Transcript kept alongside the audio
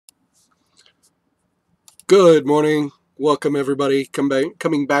Good morning. Welcome, everybody.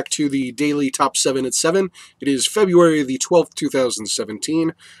 Coming back to the daily top 7 at 7. It is February the 12th,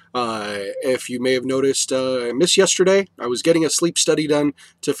 2017. If you may have noticed, I missed yesterday. I was getting a sleep study done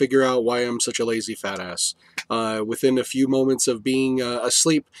to figure out why I'm such a lazy fat ass. Within a few moments of being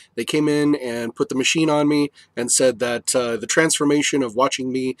asleep, they came in and put the machine on me and said that the transformation of watching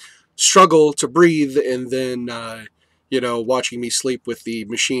me struggle to breathe and then watching me sleep with the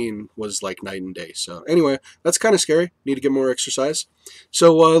machine was like night and day. So anyway, that's kind of scary. Need to get more exercise.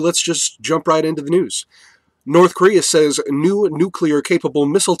 So let's just jump right into the news. North Korea says new nuclear-capable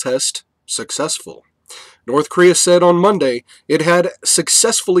missile test successful. North Korea said on Monday it had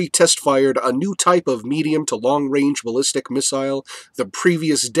successfully test-fired a new type of medium to long-range ballistic missile the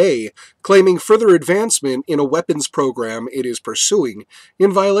previous day, claiming further advancement in a weapons program it is pursuing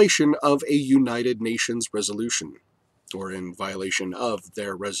in violation of a United Nations resolution. Or in violation of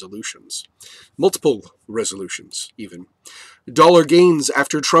their resolutions. Multiple resolutions, even. Dollar gains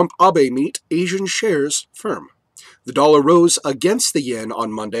after Trump-Abe meet, Asian shares firm. The dollar rose against the yen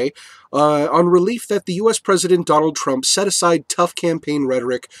on Monday on relief that the U.S. President Donald Trump set aside tough campaign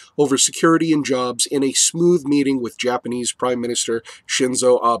rhetoric over security and jobs in a smooth meeting with Japanese Prime Minister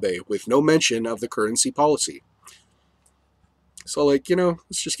Shinzo Abe, with no mention of the currency policy. So,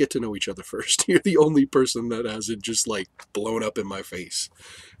 let's just get to know each other first. You're the only person that hasn't just, blown up in my face.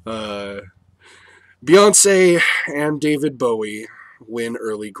 Beyonce and David Bowie win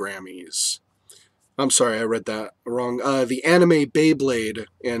early Grammys. I'm sorry, I read that wrong. The anime Beyblade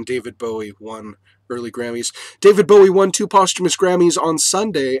and David Bowie won early Grammys. David Bowie won 2 posthumous Grammys on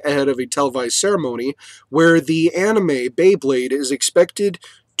Sunday ahead of a televised ceremony where the anime Beyblade is expected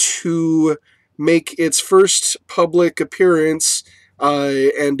to make its first public appearance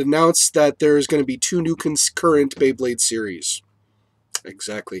and announce that there is going to be 2 new concurrent Beyblade series.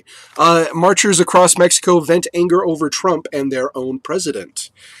 Exactly. Marchers across Mexico vent anger over Trump and their own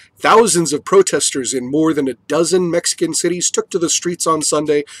president. Thousands of protesters in more than a dozen Mexican cities took to the streets on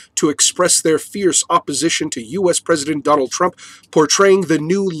Sunday to express their fierce opposition to U.S. President Donald Trump, portraying the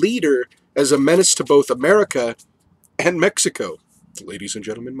new leader as a menace to both America and Mexico. Ladies and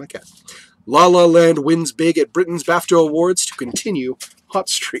gentlemen, my cat. La La Land wins big at Britain's BAFTA Awards to continue hot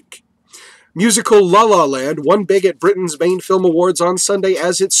streak. Musical La La Land won big at Britain's main film awards on Sunday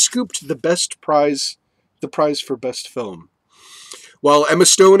as it scooped the prize for best film. While Emma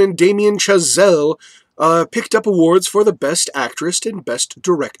Stone and Damien Chazelle picked up awards for the best actress and best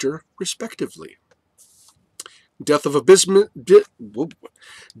director, respectively. Death of a businessman.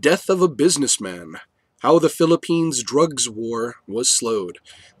 How the Philippines drugs war was slowed.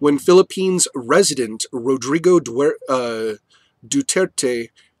 When Philippines resident Rodrigo Duterte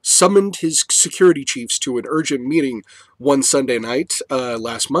summoned his security chiefs to an urgent meeting one Sunday night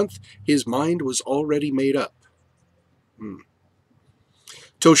last month, his mind was already made up.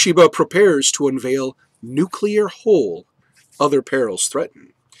 Toshiba prepares to unveil nuclear hole. Other perils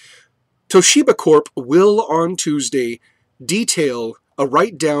threaten. Toshiba Corp will on Tuesday detail a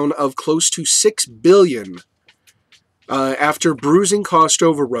write-down of close to $6 billion after bruising cost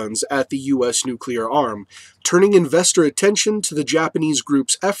overruns at the U.S. nuclear arm, turning investor attention to the Japanese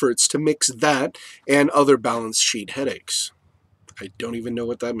group's efforts to mix that and other balance sheet headaches. I don't even know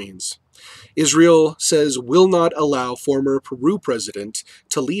what that means. Israel says will not allow former Peru President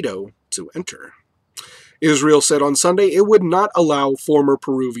Toledo to enter. Israel said on Sunday it would not allow former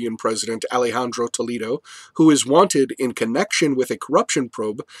Peruvian President Alejandro Toledo, who is wanted in connection with a corruption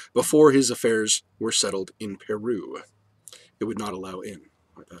probe before his affairs were settled in Peru. It would not allow in.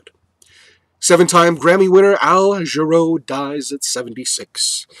 My bad. 7-time Grammy winner Al Jarreau dies at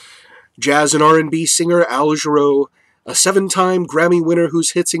 76. Jazz and R&B singer Al Jarreau, a 7-time Grammy winner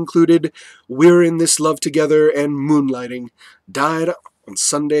whose hits included We're in This Love Together and Moonlighting, died on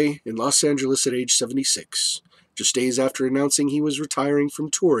Sunday in Los Angeles at age 76, just days after announcing he was retiring from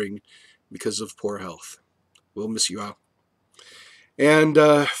touring because of poor health. We'll miss you, Al. And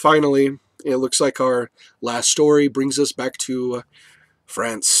finally, it looks like our last story brings us back to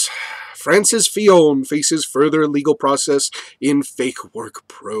France. France's Fillon faces further legal process in fake work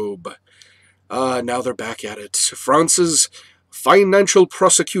probe. Now they're back at it. France's financial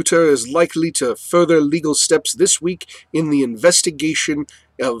prosecutor is likely to further legal steps this week in the investigation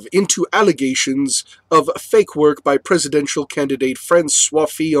into allegations of fake work by presidential candidate François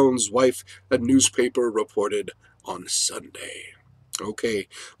Fillon's wife, a newspaper reported on Sunday. Okay.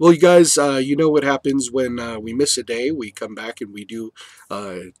 Well, you guys, you know what happens when we miss a day. We come back and we do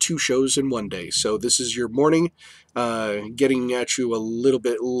two shows in one day. So this is your morning, getting at you a little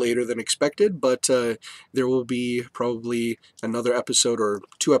bit later than expected, but there will be probably another episode or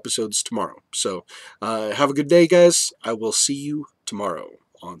two episodes tomorrow. So have a good day, guys. I will see you tomorrow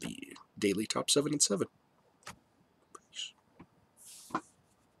on the Daily Top 7 and 7.